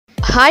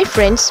Hi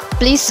friends,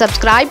 please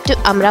subscribe to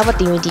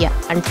Amaravathi Media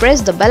and press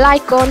the bell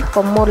icon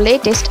for more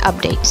latest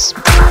updates.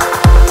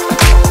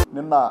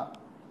 నిన్న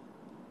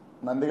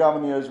నందిగామ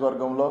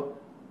నియోజకవర్గంలో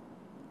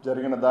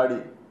జరిగిన దాడి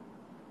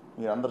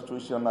మీరందరూ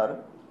చూసి ఉన్నారు.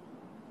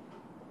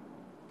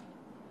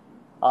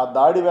 ఆ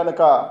దాడి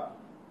వెనుక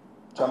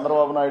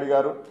చంద్రబాబు నాయుడు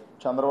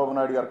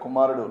గారు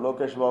కుమారుడు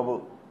లోకేష్ బాబు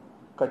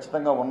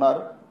ఖచ్చితంగా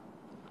ఉన్నారు.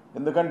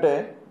 ఎందుకంటే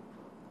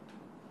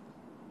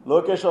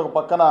లోకేష్ ఒక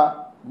పక్కన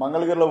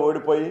మంగళగిరిలో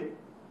ఓడిపోయి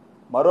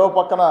మరో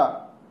పక్కన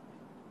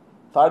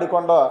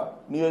తాడికొండ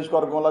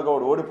నియోజకవర్గంలో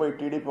ఓడిపోయి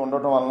టీడీపీ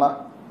ఉండటం వలన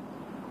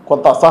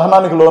కొంత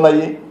అసహనానికి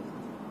లోనయ్యి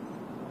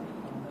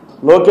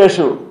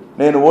లోకేష్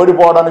నేను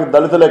ఓడిపోవడానికి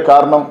దళితులే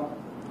కారణం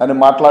అని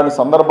మాట్లాడిన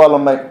సందర్భాలు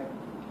ఉన్నాయి.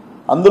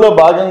 అందులో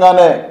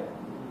భాగంగానే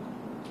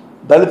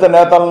దళిత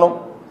నేతలను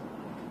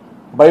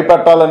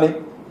భయపెట్టాలని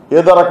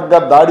ఏదో రకంగా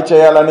దాడి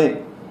చేయాలని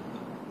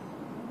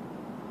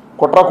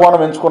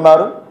కుట్రకోణం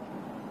ఎంచుకున్నారు.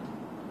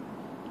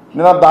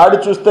 నిన్న దాడి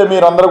చూస్తే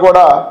మీరందరూ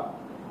కూడా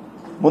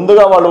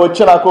ముందుగా వాళ్ళు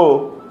వచ్చి నాకు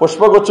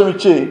పుష్పగుచ్చం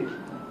ఇచ్చి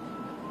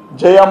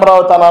జై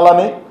అమరావతి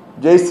అనాలని,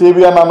 జై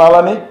సిబిఎన్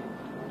అనాలని,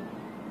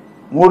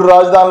 3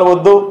 రాజధానులు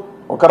వద్దు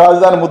ఒక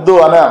రాజధాని ముద్దు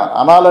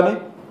అనాలని,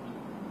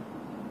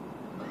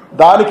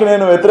 దానికి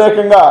నేను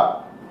వ్యతిరేకంగా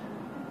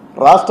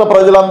రాష్ట్ర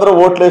ప్రజలందరూ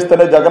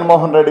ఓట్లేస్తేనే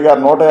జగన్మోహన్ రెడ్డి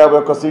గారు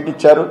 151 సీట్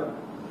ఇచ్చారు.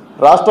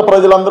 రాష్ట్ర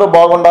ప్రజలందరూ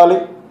బాగుండాలి,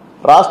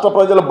 రాష్ట్ర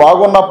ప్రజలు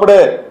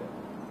బాగున్నప్పుడే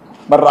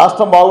మరి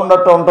రాష్ట్రం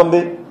బాగున్నట్టు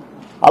ఉంటుంది.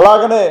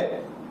 అలాగనే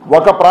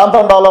ఒక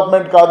ప్రాంతం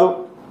డెవలప్మెంట్ కాదు,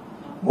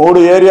 3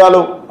 ఏరియాలు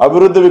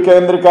అభివృద్ధి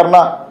వికేంద్రీకరణ,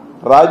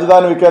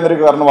 రాజధాని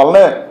వికేంద్రీకరణ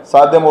వల్లనే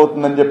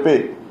సాధ్యమవుతుందని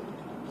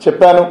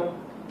చెప్పాను.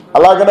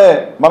 అలాగనే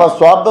మన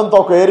స్వార్థంతో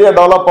ఒక ఏరియా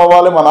డెవలప్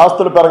అవ్వాలి, మన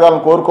ఆస్తులు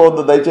పెరగాలని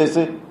కోరుకోవద్దు.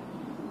 దయచేసి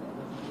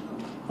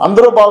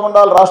అందరూ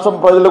బాగుండాలి, రాష్ట్రం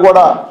ప్రజలు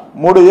కూడా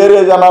 3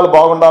 ఏరియా జనాలు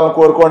బాగుండాలని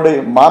కోరుకోండి,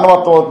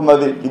 మానవత్వం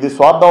అవుతుంది, ఇది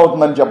స్వార్థం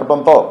అవుతుందని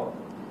చెప్పడంతో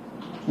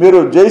మీరు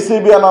జై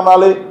సిబిఎన్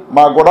అనాలి,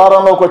 మా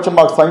గుడారంలోకి వచ్చి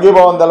మాకు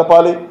సంఘీభావం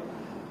తెలపాలి,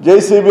 జై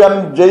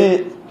సిబిఎన్ జై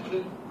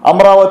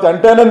అమరావతి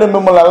అంటేనే నేను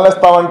మిమ్మల్ని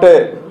వెళ్ళనిస్తామంటే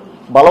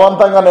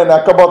బలవంతంగా నేను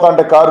ఎక్కబోతా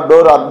అంటే కారు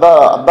డోర్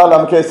అద్దాలు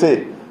అమ్మకేసి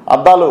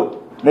అద్దాలు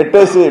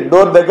నెట్టేసి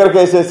డోర్ దగ్గరికి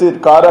వేసేసి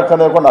కారు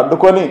ఎక్కనివ్వకుండా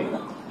అడ్డుకొని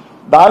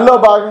దానిలో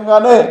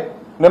భాగంగానే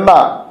నిన్న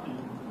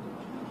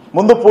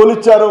ముందు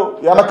పూలిచ్చారు,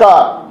 వెనక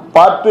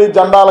పార్టీ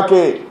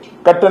జెండాలకి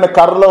కట్టిన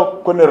కర్రలు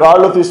కొన్ని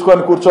రాళ్లు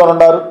తీసుకొని కూర్చొని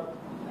ఉన్నారు.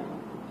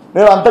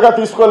 నేను అంతగా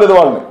తీసుకోలేదు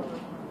వాళ్ళని.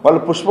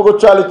 వాళ్ళు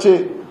పుష్పగుచ్చాలు ఇచ్చి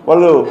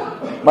వాళ్ళు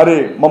మరి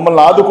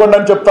మమ్మల్ని ఆదుకోండి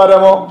అని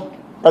చెప్తారేమో.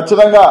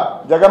 ఖచ్చితంగా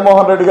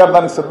జగన్మోహన్ రెడ్డి గారు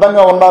దానికి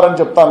సిద్ధంగా ఉన్నారని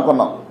చెప్తా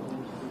అనుకున్నాం.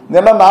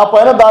 నిన్న నా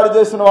పైన దాడి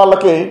చేసిన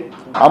వాళ్ళకి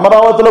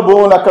అమరావతిలో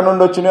భూములు ఎక్కడి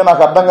నుండి వచ్చినాయో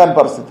నాకు అర్థం కాని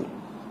పరిస్థితి.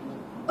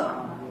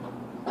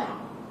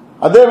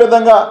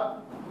 అదేవిధంగా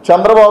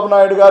చంద్రబాబు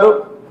నాయుడు గారు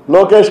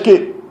లోకేష్కి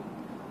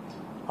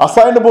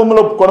అసైన్డ్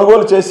భూములు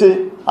కొనుగోలు చేసి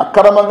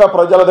అక్రమంగా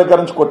ప్రజల దగ్గర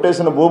నుంచి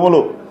కొట్టేసిన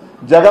భూములు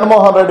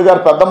జగన్మోహన్ రెడ్డి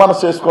గారు పెద్ద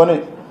మనసు చేసుకొని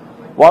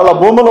వాళ్ళ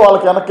భూములు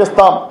వాళ్ళకి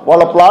వెనక్కిస్తాం,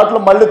 వాళ్ళ ప్లాట్లు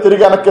మళ్ళీ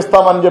తిరిగి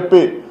వెనక్కిస్తామని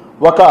చెప్పి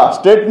ఒక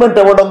స్టేట్మెంట్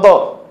ఇవ్వడంతో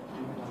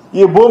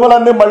ఈ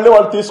భూములన్నీ మళ్ళీ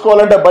వాళ్ళు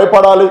తీసుకోవాలంటే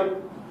భయపడాలి,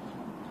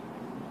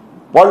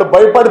 వాళ్ళు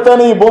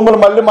భయపడితేనే ఈ భూములు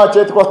మళ్ళీ మా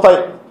చేతికి వస్తాయి,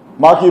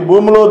 మాకు ఈ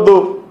భూములు వద్దు,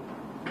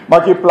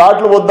 మాకు ఈ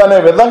ప్లాట్లు వద్దనే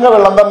విధంగా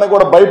వీళ్ళందరినీ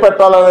కూడా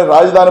భయపెట్టాలని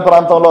రాజధాని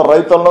ప్రాంతంలో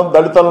రైతులను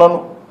దళితులను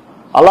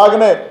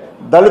అలాగనే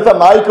దళిత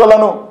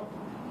నాయకులను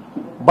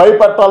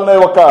భయపెట్టాలనే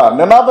ఒక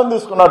నినాదం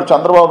తీసుకున్నాడు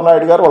చంద్రబాబు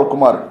నాయుడు గారు వాళ్ళ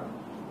కుమారుడు.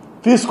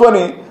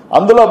 తీసుకొని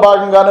అందులో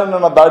భాగంగానే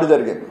నిన్న దాడి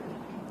జరిగింది.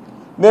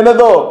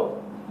 నేనేదో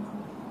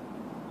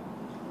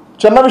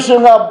చిన్న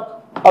విషయంగా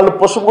వాళ్ళు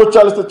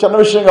పుష్పగుచ్చాలిస్తే చిన్న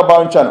విషయంగా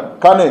భావించాను,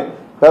 కానీ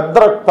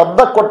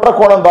పెద్ద కుట్ర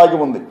కోణం దాగి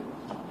ఉంది.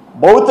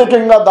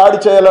 భౌతికంగా దాడి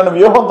చేయాలని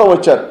వ్యూహంతో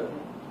వచ్చారు.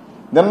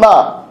 నిన్న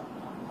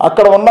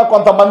అక్కడ ఉన్న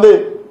కొంతమంది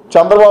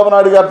చంద్రబాబు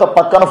నాయుడు గారితో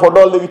పక్కన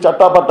ఫోటోలు దిగి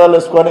చట్టాపట్టాలు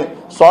వేసుకొని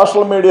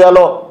సోషల్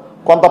మీడియాలో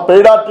కొంత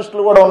పెయిడ్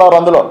ఆర్టిస్టులు కూడా ఉన్నారు.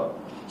 అందులో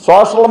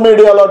సోషల్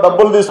మీడియాలో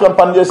డబ్బులు తీసుకొని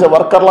పనిచేసే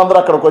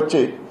వర్కర్లందరూ అక్కడికి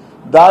వచ్చి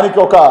దానికి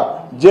ఒక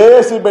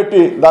జేఏసీ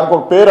పెట్టి దానికి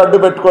ఒక పేరు అడ్డు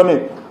పెట్టుకొని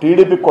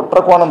టీడీపీ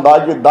కుట్రకోణం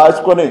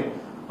దాచుకొని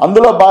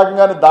అందులో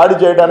భాగంగానే దాడి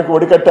చేయడానికి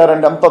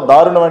ఒడికట్టారండి. ఎంత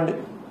దారుణం అండి.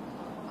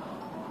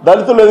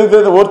 దళితులు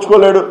ఎదిగితే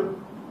ఓర్చుకోలేడు,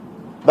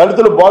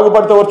 దళితులు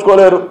బాగుపడితే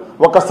ఓర్చుకోలేరు,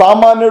 ఒక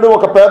సామాన్యుడు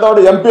ఒక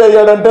పేదవాడు ఎంపీ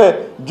అయ్యాడంటే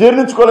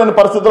జీర్ణించుకోలేని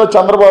పరిస్థితిలో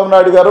చంద్రబాబు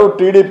నాయుడు గారు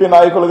టీడీపీ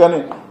నాయకులు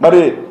కానీ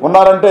మరి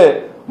ఉన్నారంటే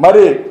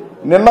మరి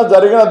నిన్న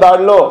జరిగిన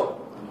దాడిలో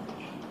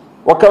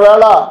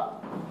ఒకవేళ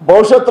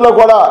భవిష్యత్తులో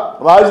కూడా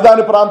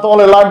రాజధాని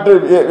ప్రాంతంలో ఇలాంటి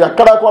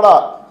ఎక్కడా కూడా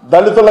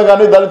దళితులను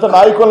కానీ దళిత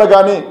నాయకులను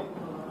కానీ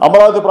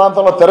అమరావతి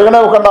ప్రాంతంలో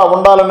తిరగనివ్వకుండా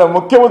ఉండాలనే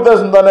ముఖ్య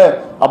ఉద్దేశంతోనే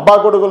అబ్బా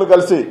కొడుకులు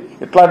కలిసి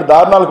ఇట్లాంటి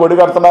దారుణాలకు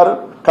ఒడిగడుతున్నారు.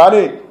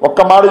 కానీ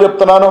ఒక్క మాట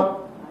చెప్తున్నాను,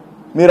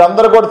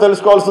 మీరందరూ కూడా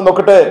తెలుసుకోవాల్సింది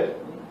ఒకటే,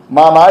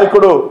 మా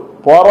నాయకుడు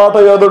పోరాట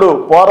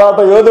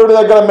యోధుడి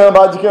దగ్గర మేము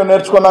రాజకీయం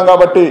నేర్చుకున్నాం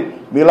కాబట్టి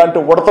మీలాంటి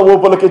ఉడత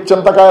ఊపులకి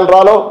చింతకాయలు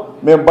రాలో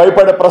మేము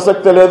భయపడే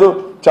ప్రసక్తే లేదు.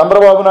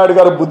 చంద్రబాబు నాయుడు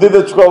గారు బుద్ధి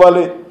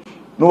తెచ్చుకోవాలి.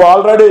 నువ్వు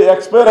ఆల్రెడీ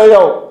ఎక్స్పైర్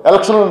అయ్యావు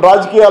ఎలక్షన్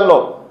రాజకీయాల్లో,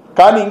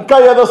 కానీ ఇంకా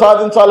ఏదో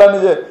సాధించాలని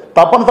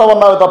తపనతో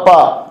ఉన్నావు తప్ప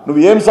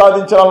నువ్వు ఏం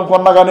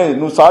సాధించాలనుకున్నా కానీ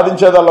నువ్వు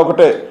సాధించేదాల్లో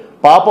ఒకటే,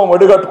 పాపం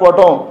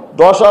ఒడిగట్టుకోవటం,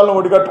 దోషాలను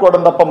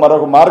ఒడిగట్టుకోవడం తప్ప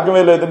మరొక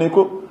మార్గమే లేదు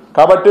నీకు.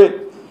 కాబట్టి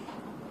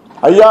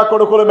అయ్యా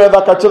కొడుకుల మీద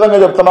ఖచ్చితంగా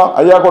చెప్తున్నాం,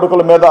 అయ్యా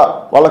కొడుకుల మీద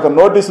వాళ్ళకి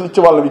నోటీసులు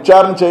ఇచ్చి వాళ్ళని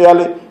విచారణ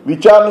చేయాలి.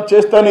 విచారణ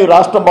చేస్తేనే ఈ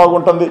రాష్ట్రం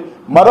బాగుంటుంది.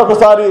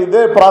 మరొకసారి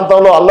ఇదే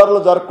ప్రాంతంలో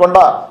అల్లర్లు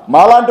జరగకుండా,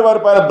 మాలాంటి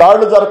వారి పైన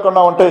దాడులు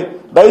జరగకుండా ఉంటాయి.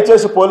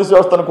 దయచేసి పోలీసు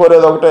వ్యవస్థను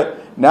కోరేది ఒకటే,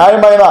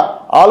 న్యాయమైన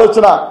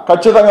ఆలోచన.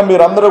 ఖచ్చితంగా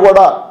మీరందరూ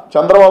కూడా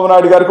చంద్రబాబు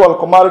నాయుడు గారికి వాళ్ళ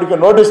కుమారుడికి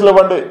నోటీసులు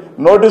ఇవ్వండి,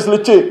 నోటీసులు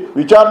ఇచ్చి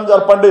విచారణ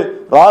జరపండి.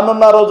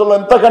 రానున్న రోజుల్లో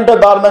ఎంతకంటే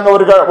దారుణంగా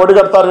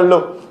ఒడిగడతారు వీళ్ళు.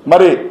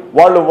 మరి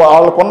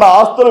వాళ్ళకున్న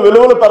ఆస్తుల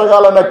విలువలు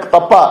పెరగాలనే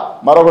తప్ప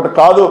మరొకటి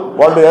కాదు.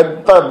 వాళ్ళు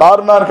ఎంత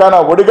దారుణానికైనా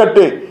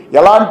ఒడిగట్టి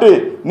ఎలాంటి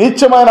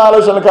నీచమైన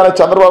ఆలోచనలకైనా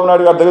చంద్రబాబు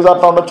నాయుడు గారు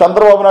దిగజారుతా ఉంటారు.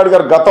 చంద్రబాబు నాయుడు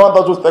గారు గతం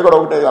అంతా చూస్తే కూడా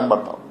ఒకటే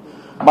కనబడతాం.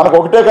 మనకు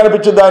ఒకటే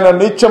కనిపించింది, ఆయన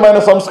నీచమైన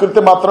సంస్కృతి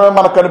మాత్రమే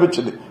మనకు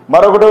కనిపించింది.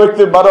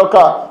 మరొక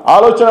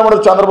ఆలోచన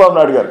ఉండదు చంద్రబాబు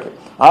నాయుడు గారికి.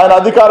 ఆయన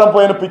అధికారం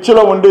పోయిన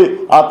పిచ్చిలో ఉండి,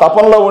 ఆ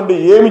తపనలో ఉండి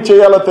ఏమి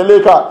చేయాలో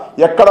తెలియక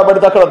ఎక్కడ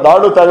పడితే అక్కడ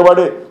దాడులు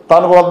తెగబడి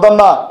తనకు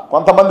వద్దన్న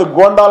కొంతమంది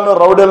గోండాలను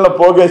రౌడీలను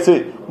పోగేసి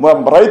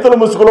రైతుల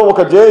ముసుగులో,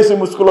 ఒక జేఏసీ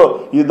ముసుగులో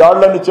ఈ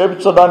దాడులన్నీ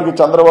చేపించడానికి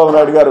చంద్రబాబు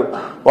నాయుడు గారు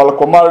వాళ్ళ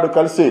కుమారుడు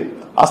కలిసి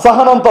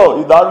అసహనంతో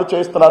ఈ దాడులు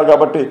చేస్తున్నారు.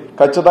 కాబట్టి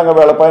ఖచ్చితంగా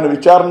వీళ్ళపైన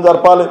విచారణ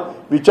జరపాలి.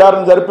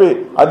 విచారణ జరిపి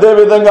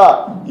అదేవిధంగా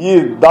ఈ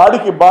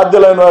దాడికి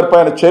బాధ్యులైన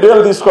వారిపైన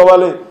చర్యలు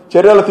తీసుకోవాలి.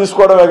 చర్యలు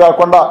తీసుకోవడమే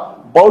కాకుండా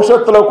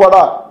భవిష్యత్తులో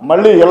కూడా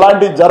మళ్ళీ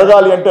ఇలాంటి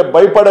జరగాలి అంటే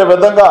భయపడే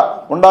విధంగా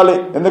ఉండాలి.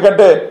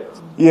 ఎందుకంటే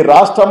ఈ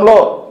రాష్ట్రంలో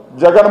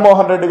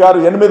జగన్మోహన్ రెడ్డి గారు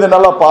 8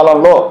 నెలల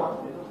పాలనలో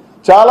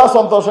చాలా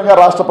సంతోషంగా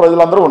రాష్ట్ర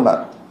ప్రజలందరూ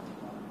ఉన్నారు.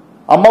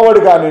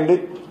 అమ్మఒడి కానివ్వండి,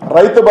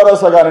 రైతు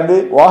భరోసా కానివ్వండి,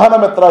 వాహన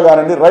మిత్ర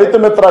కానివ్వండి, రైతు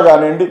మిత్ర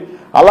కానివ్వండి,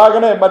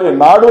 అలాగనే మరి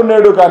నాడు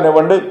నేడు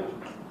కానివ్వండి.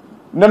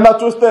 నిన్న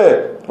చూస్తే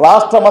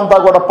రాష్ట్రమంతా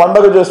కూడా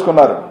పండుగ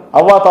చేసుకున్నారు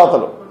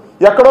అవ్వాతాతలు.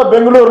 ఎక్కడో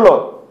బెంగళూరులో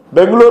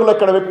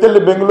ఇక్కడ వ్యక్తుల్ని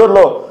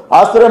బెంగళూరులో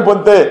ఆశ్రయం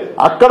పొందితే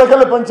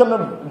అక్కడికెళ్ళి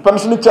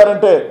పెన్షన్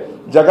ఇచ్చారంటే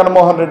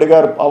జగన్మోహన్ రెడ్డి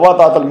గారు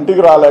అవ్వాతాతలు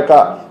ఇంటికి రాలేక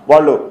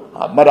వాళ్ళు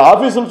మరి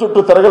ఆఫీసుల చుట్టూ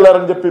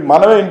తిరగలేరని చెప్పి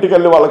మనమే ఇంటికి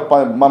వెళ్ళి వాళ్ళకి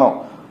మనం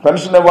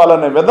పెన్షన్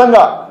ఇవ్వాలనే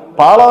విధంగా,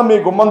 పాల మీ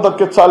గుమ్మం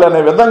దొక్కించాలి అనే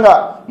విధంగా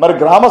మరి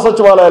గ్రామ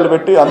సచివాలయాలు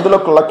పెట్టి అందులో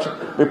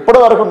ఇప్పటి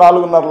వరకు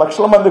 4.5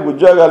 లక్షల మందికి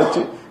ఉద్యోగాలు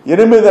ఇచ్చి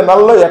 8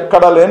 నెలల్లో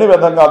ఎక్కడా లేని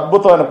విధంగా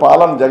అద్భుతమైన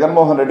పాలన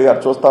జగన్మోహన్ రెడ్డి గారు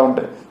చూస్తూ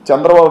ఉంటే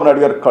చంద్రబాబు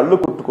నాయుడు గారు కళ్ళు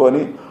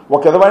కుట్టుకొని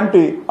ఒక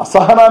ఎటువంటి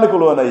అసహనానికి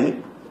లోనయ్యి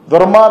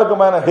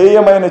దుర్మార్గమైన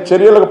హేయమైన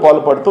చర్యలకు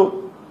పాల్పడుతూ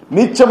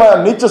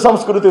నీచ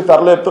సంస్కృతి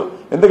తరలేపుతూ.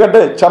 ఎందుకంటే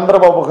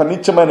చంద్రబాబు ఒక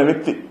నీచమైన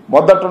వ్యక్తి,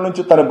 మొదటి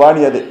నుంచి తన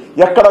బాణి అదే.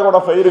 ఎక్కడ కూడా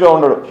ఫెయిర్గా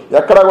ఉండడు,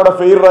 ఎక్కడ కూడా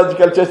ఫెయిర్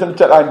రాజకీయాలు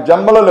చేసిన ఆయన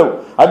జన్మలో లేవు.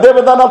 అదే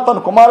విధానాలు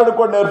తన కుమారుడు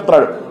కూడా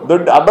నేర్పుతున్నాడు.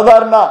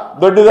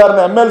 దొడ్డిదారిన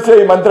ఎమ్మెల్సీ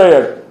మంత్రి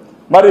అయ్యాడు.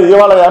 మరి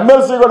ఇవాళ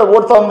ఎమ్మెల్సీ కూడా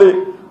ఊడుతోంది.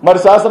 మరి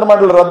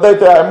శాసనమండలి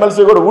రద్దయితే ఆ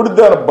ఎమ్మెల్సీ కూడా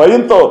ఊడిద్దే అనే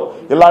భయంతో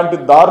ఇలాంటి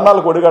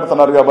దారుణాలు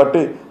కొడిగడుతున్నారు.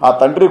 కాబట్టి ఆ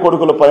తండ్రి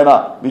కొడుకుల పైన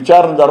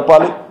విచారణ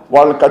జరపాలి.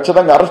 వాళ్ళు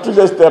ఖచ్చితంగా అరెస్ట్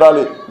చేసి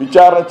తీరాలి.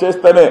 విచారణ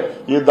చేస్తేనే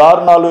ఈ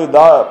దారుణాలు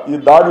ఈ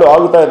దాడులు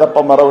ఆగుతాయి తప్ప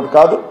మరొకటి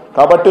కాదు.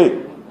 కాబట్టి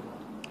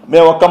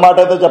మేము ఒక్క మాట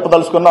అయితే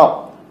చెప్పదలుచుకున్నాం,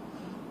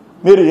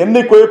 మీరు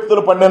ఎన్ని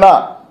కుయుక్తులు పండినా,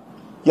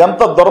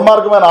 ఎంత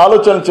దుర్మార్గమైన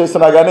ఆలోచనలు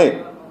చేసినా కానీ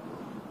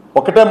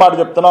ఒకటే మాట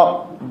చెప్తున్నాం,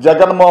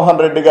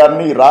 జగన్మోహన్ రెడ్డి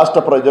గారిని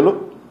రాష్ట్ర ప్రజలు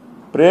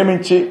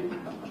ప్రేమించి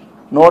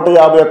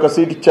 151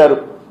 సీట్ ఇచ్చారు.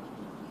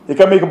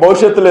 ఇక మీకు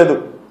భవిష్యత్తు లేదు.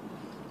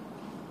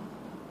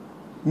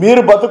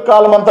 మీరు బతుకు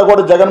కాలం అంతా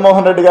కూడా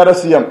జగన్మోహన్ రెడ్డి గారే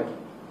సీఎం.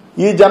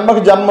 ఈ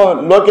జన్మకి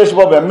లోకేష్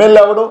బాబు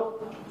ఎమ్మెల్యే అవడు,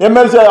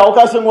 ఎమ్మెల్సీ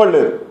అవకాశం కూడా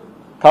లేదు.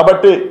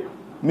 కాబట్టి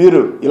మీరు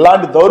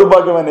ఇలాంటి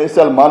దౌర్భాగ్యమైన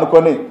విషయాలు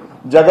మానుకొని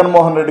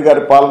జగన్మోహన్ రెడ్డి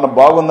గారి పాలన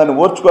బాగుందని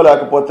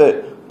ఓర్చుకోలేకపోతే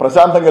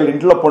ప్రశాంతంగా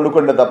ఇంట్లో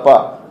పండుకుంటే తప్ప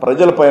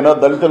ప్రజలపైనో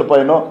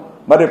దళితులపైనో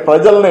మరి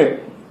ప్రజల్ని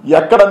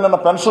ఎక్కడ నిన్న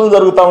పెన్షన్లు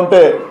జరుగుతూ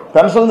ఉంటే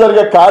పెన్షన్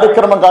జరిగే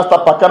కార్యక్రమం కాస్త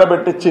పక్కన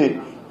పెట్టించి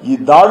ఈ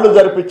దాడులు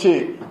జరిపించి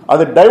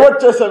అది డైవర్ట్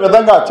చేసే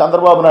విధంగా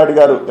చంద్రబాబు నాయుడు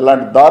గారు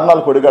ఇలాంటి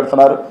దారుణాలు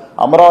కొడిగడుతున్నారు.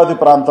 అమరావతి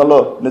ప్రాంతంలో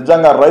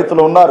నిజంగా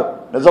రైతులు ఉన్నారు,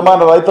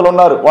 నిజమైన రైతులు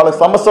ఉన్నారు, వాళ్ళకి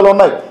సమస్యలు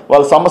ఉన్నాయి.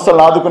 వాళ్ళ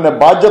సమస్యలను ఆదుకునే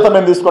బాధ్యత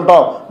మేము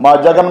తీసుకుంటాం. మా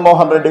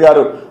జగన్మోహన్ రెడ్డి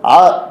గారు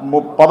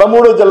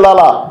 13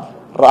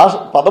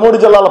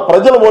 జిల్లాల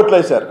ప్రజలు ఓట్లు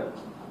వేశారు.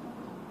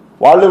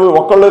 వాళ్ళు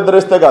ఒక్కళ్ళు ఇద్దరు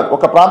వేస్తే కాదు,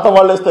 ఒక ప్రాంతం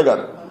వాళ్ళు వేస్తే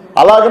కాదు.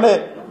 అలాగనే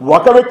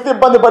ఒక వ్యక్తి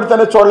ఇబ్బంది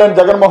పడితేనే చూడలేని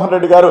జగన్మోహన్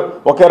రెడ్డి గారు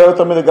ఒక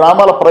 29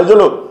 గ్రామాల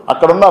ప్రజలు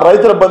అక్కడున్న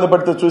రైతులు ఇబ్బంది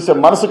పడితే చూసే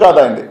మనసు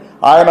కాదండి.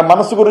 ఆయన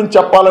మనసు గురించి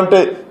చెప్పాలంటే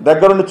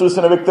దగ్గరుండి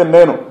చూసిన వ్యక్తి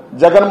నేను.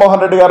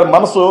 జగన్మోహన్ రెడ్డి గారి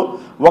మనసు,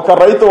 ఒక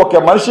రైతు,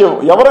 ఒక మనిషి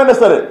ఎవరైనా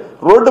సరే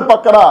రోడ్డు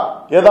పక్కన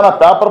ఏదైనా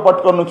పేపర్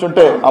పట్టుకొని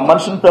నుంచుంటే ఆ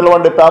మనిషిని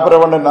పిలవండి, పేపర్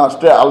ఇవ్వండి,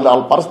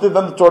 వాళ్ళ పరిస్థితి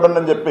అంతా చూడండి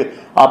అని చెప్పి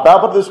ఆ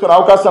పేపర్ తీసుకునే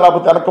అవకాశం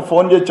లేకపోతే వెనక్కి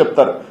ఫోన్ చేసి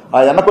చెప్తారు. ఆ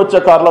వెనకొచ్చే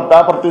కారులో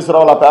పేపర్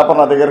తీసుకురావాలి, ఆ పేపర్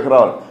నా దగ్గరికి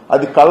రావాలి.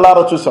 అది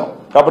కళ్ళారా చూసాం.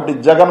 కాబట్టి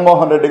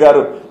జగన్మోహన్ రెడ్డి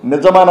గారు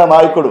నిజమైన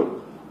నాయకుడు,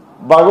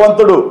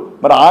 భగవంతుడు.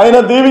 మరి ఆయన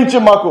దీవించి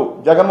మాకు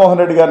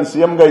జగన్మోహన్ రెడ్డి గారిని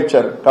సీఎంగా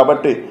ఇచ్చారు.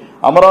 కాబట్టి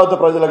అమరావతి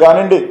ప్రజలు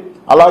కానివ్వండి,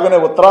 అలాగనే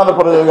ఉత్తరాంధ్ర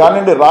ప్రజలు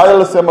కానివ్వండి,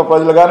 రాయలసీమ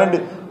ప్రజలు కానివ్వండి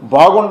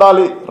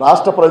బాగుండాలి,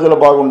 రాష్ట్ర ప్రజలు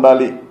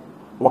బాగుండాలి.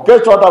 ఒకే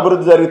చోట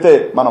అభివృద్ధి జరిగితే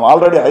మనం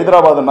ఆల్రెడీ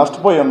హైదరాబాద్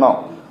నష్టపోయి ఉన్నాం,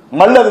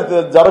 మళ్ళీ అది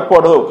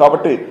జరగకూడదు.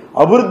 కాబట్టి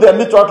అభివృద్ధి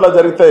అన్ని చోట్ల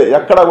జరిగితే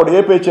ఎక్కడా కూడా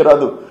ఏ పేచీ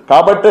రాదు.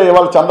 కాబట్టి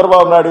ఇవాళ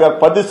చంద్రబాబు నాయుడు గారు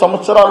 10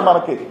 సంవత్సరాలు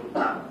మనకి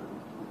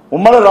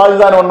ఉమ్మడి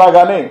రాజధాని ఉన్నా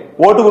కానీ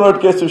ఓటుకు నోటు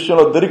కేసు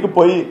విషయంలో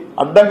దొరికిపోయి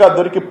అడ్డంగా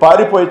దొరికి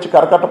పారిపోయి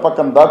కరకట్ట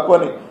పక్కన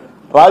దాక్కొని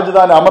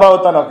రాజధాని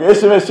అమరావతి అని ఒక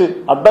కేసు వేసి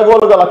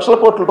అడ్డగోలుగా లక్షల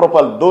కోట్ల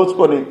రూపాయలు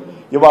దోచుకొని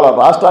ఇవాళ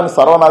రాష్ట్రాన్ని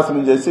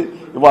సర్వనాశనం చేసి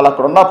ఇవాళ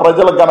అక్కడ ఉన్న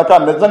ప్రజలకు గనక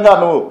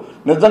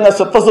నిజంగా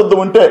చిత్తశుద్ధి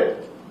ఉంటే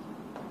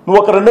నువ్వు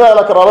ఒక 2,000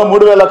 ఎకరాలు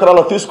 3,000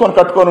 ఎకరాలు తీసుకొని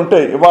కట్టుకొని ఉంటే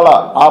ఇవాళ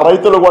ఆ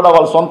రైతులు కూడా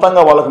వాళ్ళ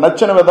సొంతంగా వాళ్ళకి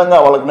నచ్చిన విధంగా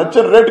వాళ్ళకి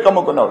నచ్చిన రేటుకి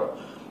అమ్ముకునేవాడు.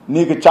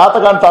 నీకు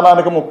చేతగాని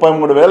తనానికి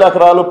 33,000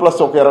 ఎకరాలు ప్లస్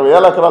ఒక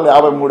 20,000 ఎకరాలు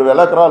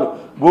 53,000 ఎకరాలు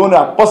భూమిని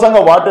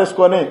అప్పసంగా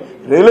వాటేసుకొని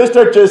రియల్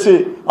ఎస్టేట్ చేసి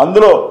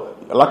అందులో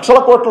లక్షల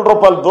కోట్ల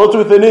రూపాయలు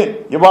దోచుకు తిని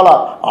ఇవాళ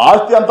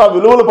ఆస్తి అంతా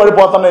విలువలు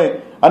పడిపోతున్నాయి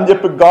అని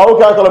చెప్పి గావు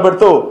కేకలు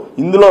పెడుతూ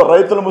ఇందులో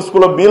రైతుల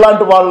ముసుగులో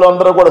మీలాంటి వాళ్ళు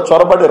అందరూ కూడా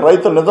చొరబడి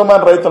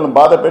నిజమైన రైతులను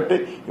బాధ పెట్టి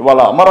ఇవాళ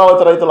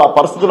అమరావతి రైతులు ఆ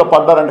పరిస్థితుల్లో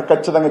పడ్డారంటే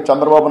ఖచ్చితంగా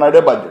చంద్రబాబు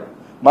నాయుడే బాధ్యుడు,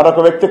 మరొక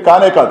వ్యక్తి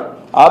కానే కాదు.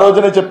 ఆ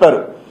రోజునే చెప్పారు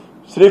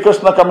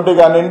శ్రీకృష్ణ కమిటీ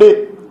కానివ్వండి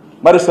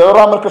మరి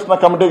శివరామకృష్ణ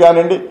కమిటీ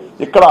కానివ్వండి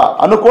ఇక్కడ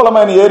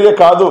అనుకూలమైన ఏరియా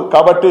కాదు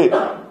కాబట్టి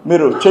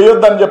మీరు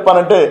చేయొద్దని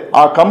చెప్పానంటే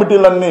ఆ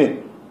కమిటీలన్నీ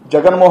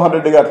జగన్మోహన్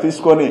రెడ్డి గారు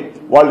తీసుకొని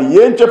వాళ్ళు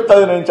ఏం చెప్తే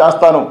నేను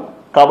చేస్తాను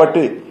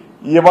కాబట్టి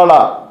ఇవాళ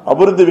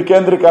అభివృద్ధి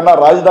వికేంద్రీకరణ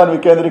రాజధాని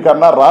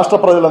వికేంద్రీకరణ రాష్ట్ర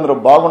ప్రజలందరూ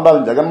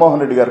బాగుండాలని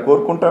జగన్మోహన్ రెడ్డి గారు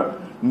కోరుకుంటాం.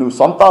 నువ్వు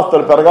సొంత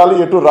ఆస్తులు పెరగాలి,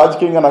 ఎటు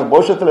రాజకీయంగా నాకు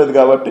భవిష్యత్తు లేదు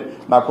కాబట్టి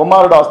నా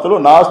కుమారుడు ఆస్తులు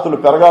నా ఆస్తులు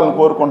పెరగాలని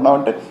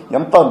కోరుకుంటున్నావంటే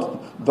ఎంత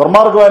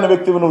దుర్మార్గమైన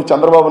వ్యక్తివి నువ్వు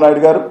చంద్రబాబు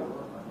నాయుడు గారు.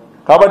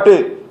 కాబట్టి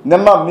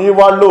నిన్న నీ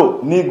వాళ్ళు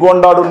నీ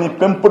గోండాడు నీ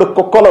పెంపుడు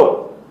కుక్కలో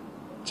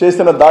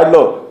చేసిన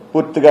దాడిలో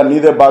పూర్తిగా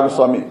నీదే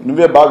భాగస్వామి,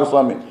 నువ్వే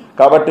భాగస్వామి.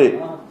 కాబట్టి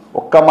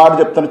ఒక్క మాట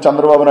చెప్తున్న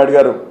చంద్రబాబు నాయుడు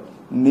గారు,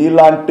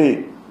 నీలాంటి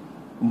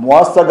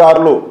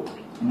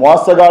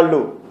మోసగాళ్ళు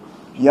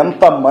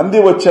ఎంతమంది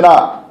వచ్చినా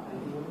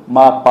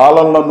మా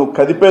పాలనలో నువ్వు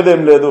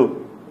కదిపేదేం లేదు,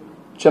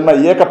 చిన్న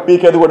ఏక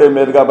పీకేది కూడా ఏం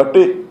లేదు.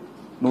 కాబట్టి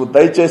నువ్వు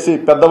దయచేసి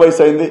పెద్ద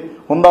వయసు అయింది,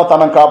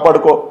 హుందాతనం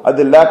కాపాడుకో.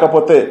 అది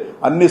లేకపోతే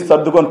అన్ని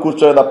సర్దుకొని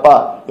కూర్చోయే తప్ప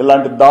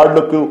ఇలాంటి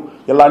దాడులకు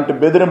ఇలాంటి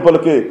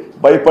బెదిరింపులకి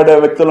భయపడే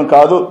వ్యక్తులను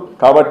కాదు.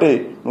 కాబట్టి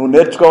నువ్వు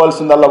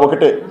నేర్చుకోవాల్సిందల్లా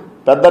ఒకటే,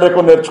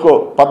 పెద్దరికం నేర్చుకో,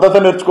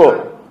 పద్ధతి నేర్చుకో,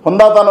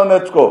 హుందాతనం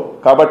నేర్చుకో.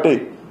 కాబట్టి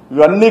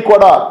ఇవన్నీ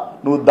కూడా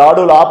నువ్వు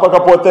దాడులు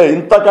ఆపకపోతే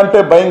ఇంతకంటే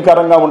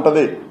భయంకరంగా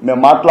ఉంటది. మేము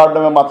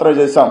మాట్లాడడమే మాత్రమే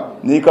చేశాం,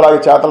 నీకులాగా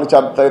చేతలు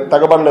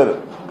తెగబడలేదు.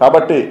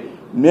 కాబట్టి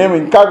మేము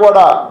ఇంకా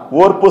కూడా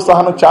ఓర్పు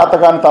సహనం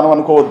చేతగాని తనం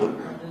అనుకోవద్దు.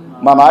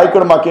 మా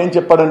నాయకుడు మాకేం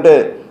చెప్పాడంటే,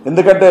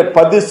 ఎందుకంటే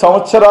 10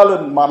 సంవత్సరాలు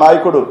మా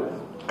నాయకుడు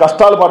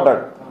కష్టాలు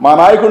పడ్డాడు. మా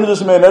నాయకుడిని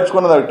చూసి మేము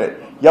నేర్చుకున్నదంటే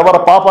ఎవరి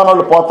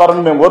పాపానోళ్ళు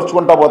పోతారని మేము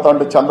ఓర్చుకుంటా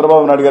పోతామంటే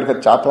చంద్రబాబు నాయుడు గారికి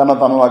చేతగాన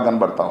తనంలాగా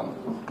కనబడతా ఉంది.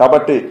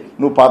 కాబట్టి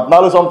నువ్వు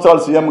 14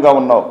 సంవత్సరాలు సీఎంగా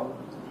ఉన్నావు,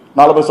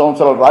 40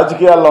 సంవత్సరాలు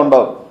రాజకీయాల్లో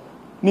ఉండవు,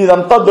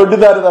 నీదంతా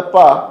దొడ్డిదారి తప్ప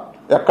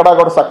ఎక్కడా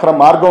కూడా సక్రమ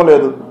మార్గం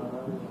లేదు.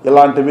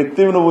 ఇలాంటి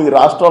వ్యక్తివి నువ్వు ఈ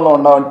రాష్ట్రంలో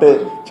ఉన్నావంటే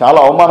చాలా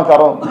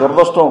అవమానకరం,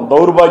 దురదృష్టం,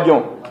 దౌర్భాగ్యం.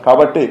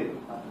 కాబట్టి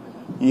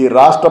ఈ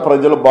రాష్ట్ర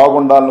ప్రజలు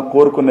బాగుండాలని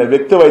కోరుకునే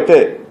వ్యక్తివైతే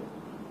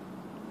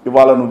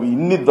ఇవాళ నువ్వు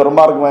ఇన్ని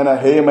దుర్మార్గమైన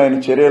హేయమైన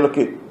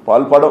చర్యలకి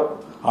పాల్పడవు.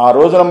 ఆ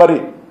రోజున మరి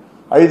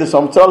 5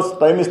 సంవత్సరాలు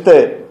టైం ఇస్తే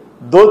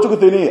దోచుకు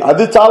తిని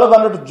అది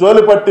చాలదన్నట్టు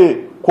జోలి పట్టి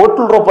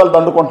కోట్ల రూపాయలు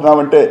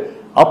దండుకుంటున్నావంటే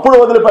అప్పుడు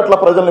వదిలిపెట్ల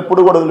ప్రజలను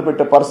ఇప్పుడు కూడా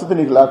వదిలిపెట్టే పరిస్థితి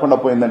నీకు లేకుండా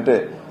పోయిందంటే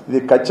ఇది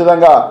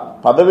ఖచ్చితంగా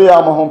పదవి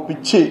ఆమోహం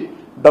పిచ్చి,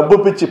 డబ్బు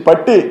పిచ్చి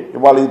పట్టి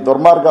ఇవాళ ఈ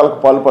దుర్మార్గాలకు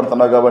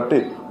పాల్పడుతున్నావు. కాబట్టి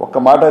ఒక్క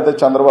మాట అయితే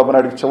చంద్రబాబు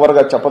నాయుడికి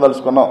చివరిగా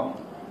చెప్పదలుచుకున్నాం,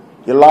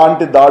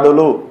 ఇలాంటి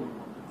దాడులు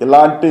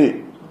ఇలాంటి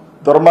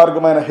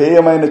దుర్మార్గమైన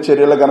హేయమైన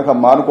చర్యలు గనక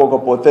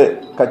మానుకోకపోతే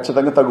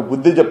ఖచ్చితంగా తగు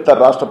బుద్ధి చెప్తారు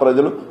రాష్ట్ర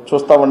ప్రజలు.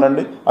 చూస్తా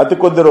ఉండండి అతి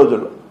కొద్ది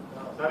రోజుల్లో.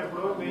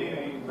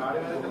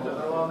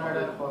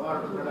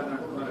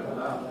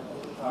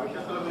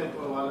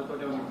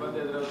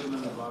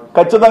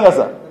 ఖచ్చితంగా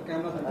సార్,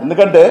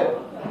 ఎందుకంటే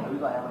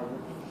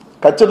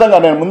ఖచ్చితంగా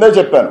నేను ముందే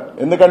చెప్పాను,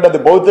 ఎందుకంటే అది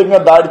భౌతికంగా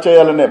దాడి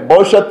చేయాలనే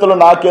భవిష్యత్తులో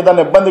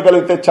నాకేదైనా ఇబ్బంది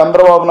కలిగితే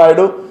చంద్రబాబు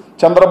నాయుడు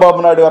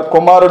గారు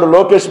కుమారుడు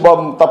లోకేష్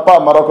బాబు తప్ప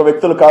మరొక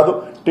వ్యక్తులు కాదు.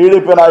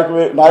 టీడీపీ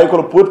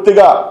నాయకులు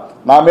పూర్తిగా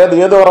నా మీద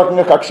ఏదో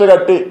రకంగా కక్ష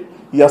కట్టి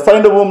ఈ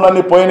అసైన్డ్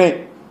భూములన్నీ పోయినాయి.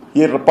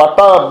 ఈ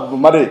పట్టా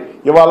మరి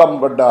ఇవాళ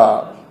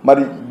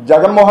మరి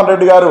జగన్మోహన్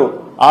రెడ్డి గారు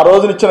ఆ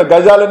రోజున ఇచ్చిన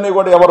గజాలన్నీ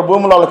కూడా ఎవరి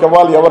భూములు వాళ్ళకి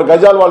ఇవ్వాలి, ఎవరి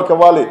గజాలు వాళ్ళకి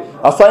ఇవ్వాలి,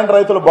 అసైన్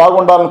రైతులు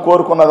బాగుండాలని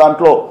కోరుకున్న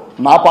దాంట్లో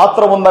నా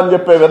పాత్ర ఉందని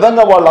చెప్పే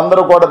విధంగా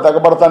వాళ్ళందరూ కూడా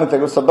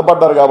తెగబడతానికి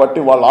సిద్ధపడ్డారు. కాబట్టి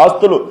వాళ్ళ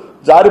ఆస్తులు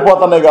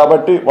జారిపోతున్నాయి,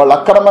 కాబట్టి వాళ్ళు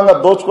అక్రమంగా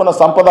దోచుకున్న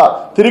సంపద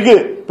తిరిగి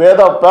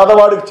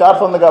పేదవాడికి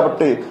చేరుతుంది.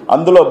 కాబట్టి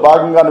అందులో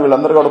భాగంగా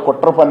వీళ్ళందరూ కూడా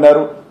కుట్ర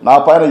పన్నారు. నా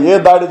పైన ఏ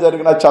దాడి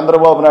జరిగినా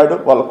చంద్రబాబు నాయుడు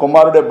వాళ్ళ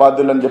కుమారుడే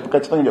బాధ్యులు అని చెప్పి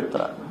ఖచ్చితంగా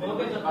చెప్తున్నారు.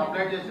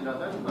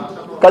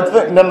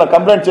 ఖచ్చితంగా నిన్న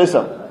కంప్లైంట్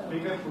చేశాం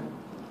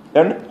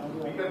ఏమండి,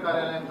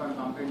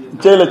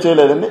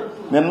 చేయలేదండి.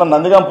 నిన్న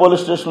నందిగాం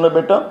పోలీస్ స్టేషన్లో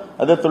పెట్టాం,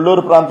 అదే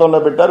తుళ్లూరు ప్రాంతంలో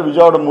పెట్టారు,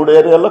 విజయవాడ 3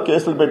 ఏరియాల్లో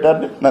కేసులు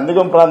పెట్టారు.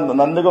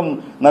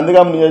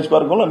 నందిగాం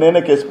నియోజకవర్గంలో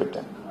నేనే కేసు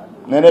పెట్టాను,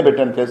 నేనే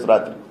పెట్టాను కేసు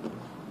రాత్రి.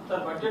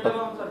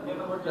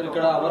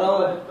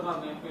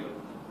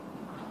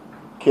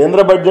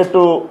 కేంద్ర బడ్జెట్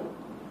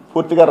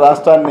పూర్తిగా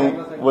రాష్ట్రాన్ని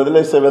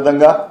వదిలేసే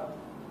విధంగా,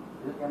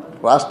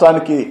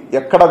 రాష్ట్రానికి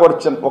ఎక్కడ కూడా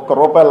ఒక్క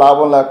రూపాయి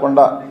లాభం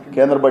లేకుండా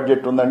కేంద్ర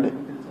బడ్జెట్ ఉందండి.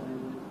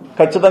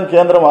 ఖచ్చితంగా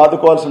కేంద్రం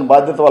ఆదుకోవాల్సిన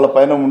బాధ్యత వాళ్ళ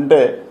పైన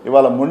ఉంటే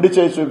ఇవాళ మొండి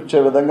చేయి చూపించే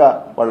విధంగా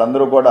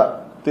వాళ్ళందరూ కూడా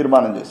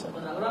తీర్మానం చేశారు.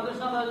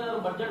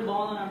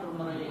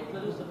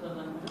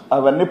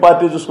 అవన్నీ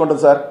పార్టీ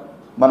చూసుకుంటుంది సార్,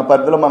 మన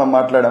పరిధిలో మనం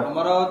మాట్లాడాం.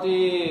 అమరావతి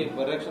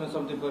పరిరక్షణ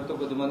సమితి పేరుతో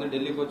కొద్దిమంది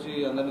ఢిల్లీకి వచ్చి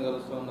అందరినీ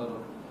కలుస్తూ ఉన్నారు,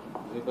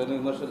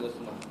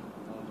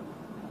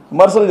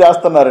 విమర్శలు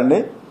చేస్తున్నారండి.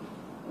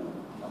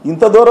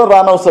 ఇంత దూరం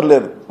రానవసరం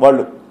లేదు.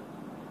 వాళ్ళు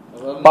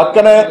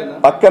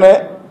పక్కనే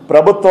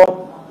ప్రభుత్వం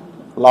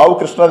లావు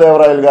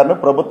కృష్ణదేవరాయలు గారిని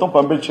ప్రభుత్వం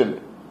పంపించింది.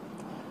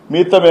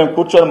 మీతో మేము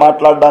కూర్చొని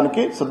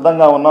మాట్లాడడానికి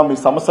సిద్ధంగా ఉన్నాం, మీ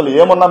సమస్యలు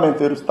ఏమన్నా మేము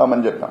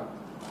తీరుస్తామని చెప్పాం.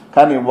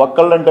 కానీ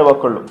ఒక్కళ్ళంటే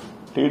ఒక్కళ్ళు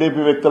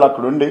టీడీపీ వ్యక్తులు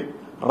అక్కడుండి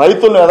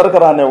రైతులను ఎదరక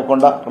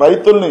రానివ్వకుండా,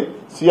 రైతుల్ని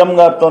సీఎం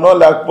గారితోనో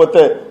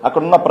లేకపోతే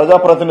అక్కడున్న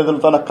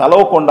ప్రజాప్రతినిధులతోనో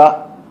కలవకుండా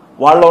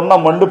వాళ్ళ ఉన్న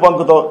మండు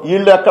పంకుతో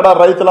వీళ్ళు ఎక్కడ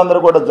రైతులందరూ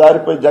కూడా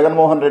జారిపోయి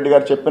జగన్మోహన్ రెడ్డి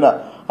గారు చెప్పిన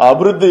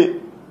అభివృద్ధి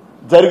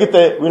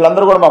జరిగితే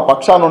వీళ్ళందరూ కూడా మా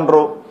పక్షాన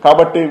ఉండరు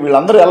కాబట్టి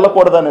వీళ్ళందరూ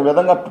వెళ్ళకూడదనే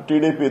విధంగా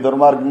టీడీపీ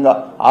దుర్మార్గంగా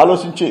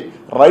ఆలోచించి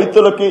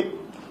రైతులకి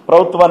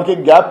ప్రభుత్వానికి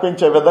గ్యాప్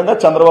పెంచే విధంగా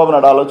చంద్రబాబు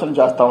నాయుడు ఆలోచన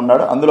చేస్తా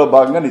ఉన్నాడు. అందులో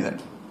భాగంగా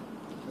నిజండి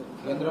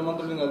కేంద్ర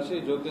మంత్రులను కలిసి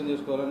జోక్యం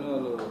చేసుకోవాలని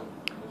వాళ్ళు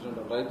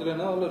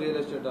రైతులైనా వాళ్ళు రియల్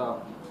ఎస్టేట్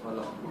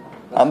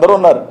అందరూ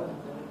ఉన్నారు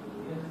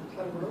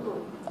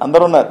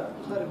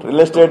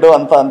రియల్ ఎస్టేట్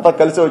అంతా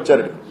కలిసి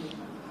వచ్చారు.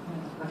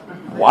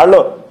 వాళ్ళు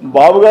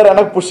బాబు గారు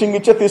వెనక పుషింగ్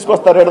ఇచ్చే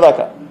తీసుకొస్తారు ఏడు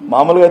దాకా,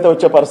 మామూలుగా అయితే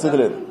వచ్చే పరిస్థితి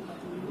లేదు.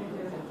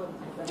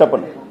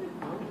 చెప్పండి.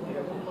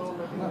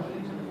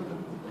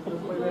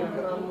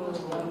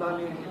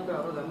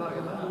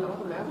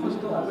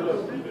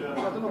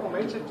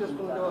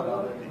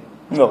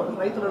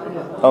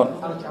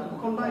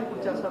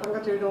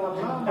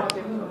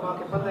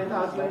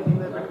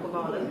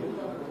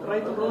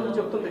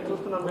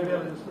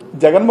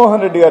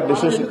 జగన్మోహన్ రెడ్డి గారి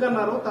డిసిషన్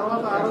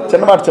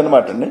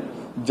చిన్నమాట అండి.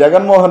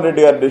 జగన్మోహన్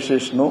రెడ్డి గారి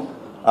డిసిషన్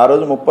ఆ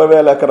రోజు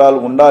 30,000 ఎకరాలు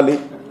ఉండాలి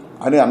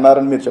అని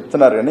అన్నారని మీరు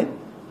చెప్తున్నారు. కానీ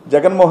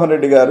జగన్మోహన్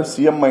రెడ్డి గారు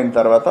సీఎం అయిన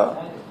తర్వాత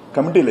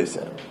కమిటీలు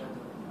వేశారు.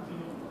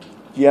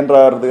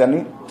 కేంద్రాది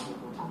కానీ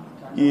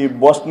ఈ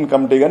బోస్టన్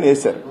కమిటీ కానీ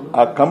వేశారు.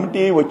 ఆ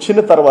కమిటీ వచ్చిన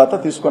తర్వాత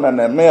తీసుకున్న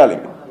నిర్ణయాలు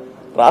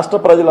రాష్ట్ర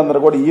ప్రజలందరూ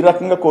కూడా ఈ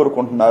రకంగా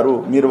కోరుకుంటున్నారు.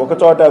 మీరు ఒక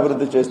చోట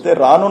అభివృద్ధి చేస్తే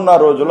రానున్న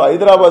రోజుల్లో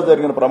హైదరాబాద్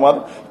జరిగిన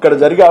ప్రమాదం ఇక్కడ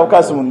జరిగే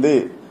అవకాశం ఉంది.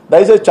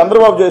 దయచేసి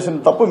చంద్రబాబు చేసిన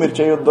తప్పు మీరు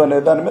చేయొద్దు అనే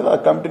దాని మీద ఆ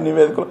కమిటీ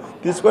నివేదికలు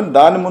తీసుకొని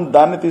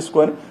దాన్ని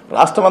తీసుకొని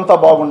రాష్ట్రం అంతా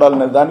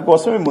బాగుండాలనే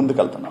దానికోసమే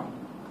ముందుకెళ్తున్నాం.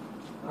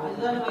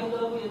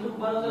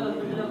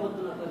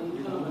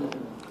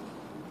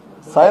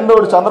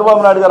 సైన్లోడు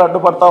చంద్రబాబు నాయుడు గారు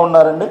అడ్డుపడతా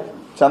ఉన్నారండి.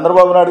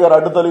 చంద్రబాబు నాయుడు గారు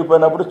అడ్డు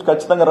తొలగిపోయినప్పుడు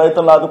ఖచ్చితంగా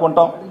రైతులను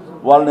ఆదుకుంటాం.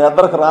 వాళ్ళని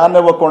ఎద్దరికి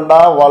రానివ్వకుండా,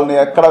 వాళ్ళని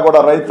ఎక్కడ కూడా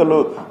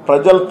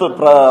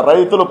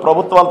రైతులు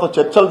ప్రభుత్వాలతో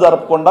చర్చలు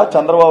జరపకుండా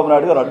చంద్రబాబు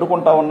నాయుడు గారు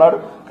అడ్డుకుంటా ఉన్నాడు.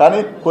 కానీ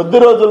కొద్ది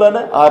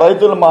రోజుల్లోనే ఆ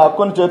రైతులు మా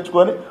హక్కును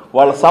చేర్చుకొని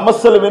వాళ్ళ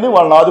సమస్యలు విని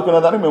వాళ్ళని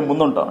ఆదుకునేదానికి మేము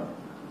ముందుంటాం.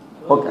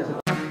 ఓకే.